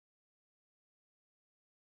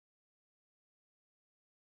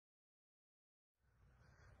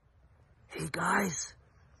Hey guys,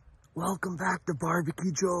 welcome back to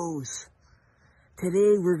Barbecue Joe's.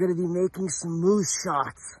 Today we're going to be making some moose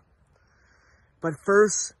shots. But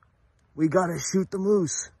first, we got to shoot the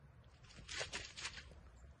moose.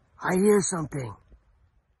 I hear something.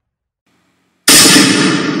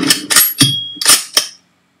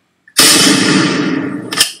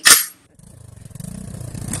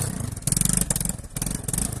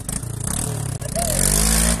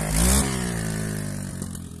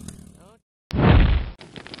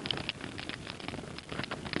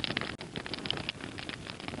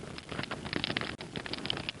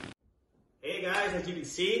 Hey guys, as you can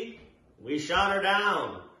see, we shot her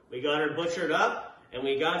down. We got her butchered up and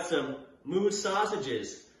we got some moose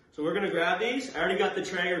sausages. So we're gonna grab these. I already got the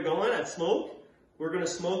Traeger going at smoke. We're gonna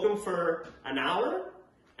smoke them for an hour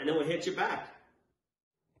and then we'll hit you back.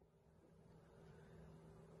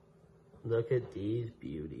 Look at these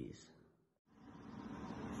beauties.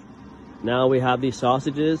 Now we have these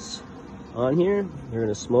sausages on here. They're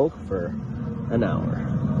gonna smoke for an hour.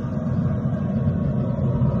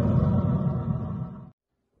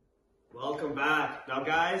 Welcome back. Now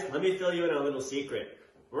guys, let me fill you in on a little secret.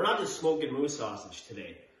 We're not just smoking moose sausage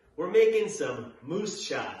today. We're making some moose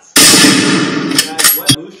shots. Guys,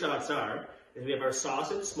 what moose shots are is we have our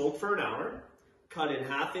sausage smoked for an hour, cut in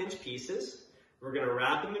 1/2-inch pieces. We're gonna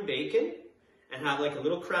wrap them in bacon and have like a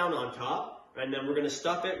little crown on top. And then we're gonna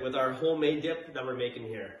stuff it with our homemade dip that we're making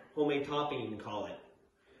here. Homemade topping, you can call it.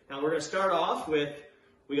 Now we're gonna start off with,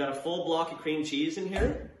 we got a full block of cream cheese in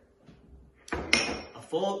here.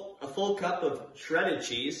 A full cup of shredded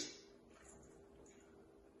cheese,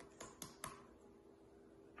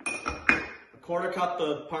 a 1/4 cup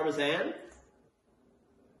of Parmesan,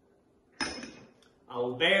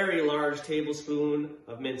 a very large tablespoon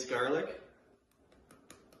of minced garlic,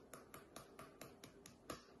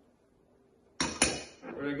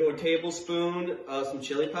 we're going to go a tablespoon of some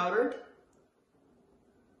chili powder,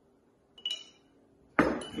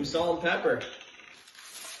 some salt and pepper.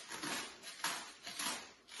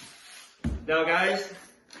 Now guys,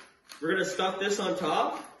 we're gonna stuff this on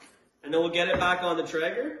top and then we'll get it back on the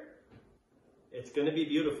Traeger. It's gonna be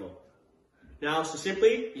beautiful. Now, so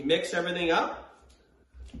simply, you mix everything up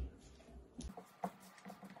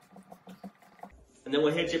and then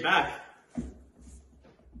we'll hit you back.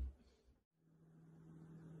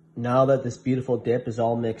 Now that this beautiful dip is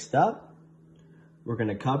all mixed up, we're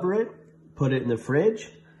gonna cover it, put it in the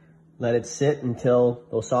fridge, let it sit until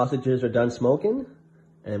those sausages are done smoking,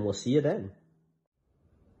 and we'll see you then.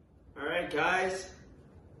 All right, guys,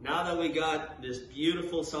 now that we got this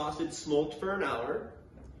beautiful sausage smoked for an hour,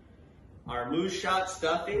 our moose shot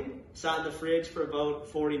stuffing sat in the fridge for about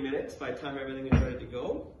 40 minutes by the time everything is ready to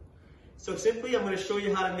go. So simply, I'm gonna show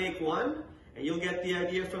you how to make one, and you'll get the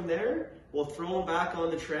idea from there. We'll throw them back on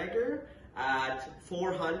the Traeger at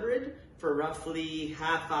 400 for roughly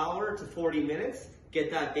 1/2 hour to 40 minutes, get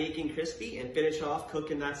that bacon crispy, and finish off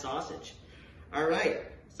cooking that sausage. All right,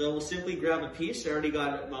 so we'll simply grab a piece. I already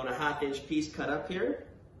got about a 1/2-inch piece cut up here.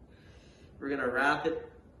 We're gonna wrap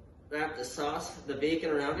the sauce, the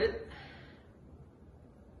bacon around it.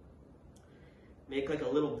 Make like a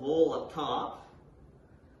little bowl up top.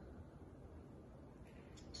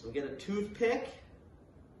 So we'll get a toothpick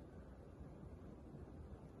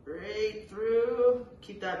right through,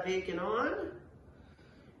 keep that bacon on.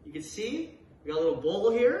 You can see, we got a little bowl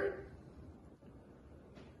here.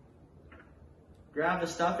 Grab the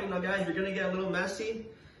stuffing. Now guys, you're gonna get a little messy.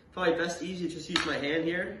 Probably best easy to just use my hand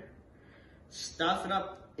here. Stuff it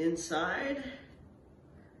up inside.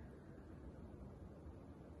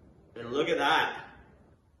 And look at that.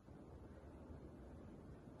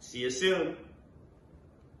 See you soon.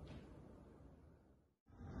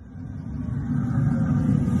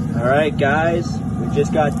 All right guys, we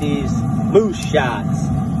just got these moose shots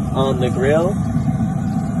on the grill.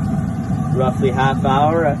 Roughly 1/2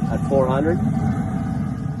 hour at 400.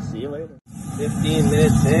 See you later. 15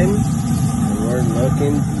 minutes in, and we're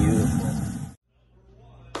looking beautiful.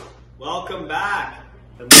 Welcome back.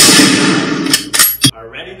 The moose are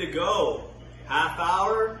ready to go. 1/2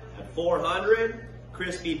 hour at 400.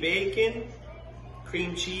 Crispy bacon.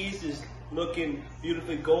 Cream cheese is looking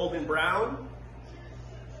beautifully golden brown.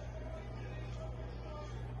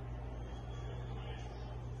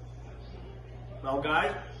 Well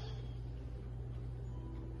guys,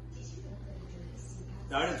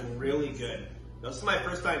 that is really good. This is my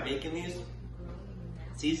first time making these.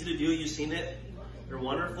 It's easy to do, you've seen it. They're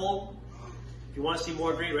wonderful. If you want to see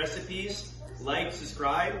more great recipes, like,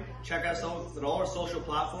 subscribe, check us out on all our social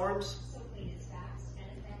platforms.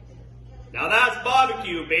 Now that's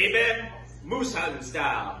barbecue, baby. Moose hunting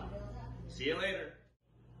style. See you later.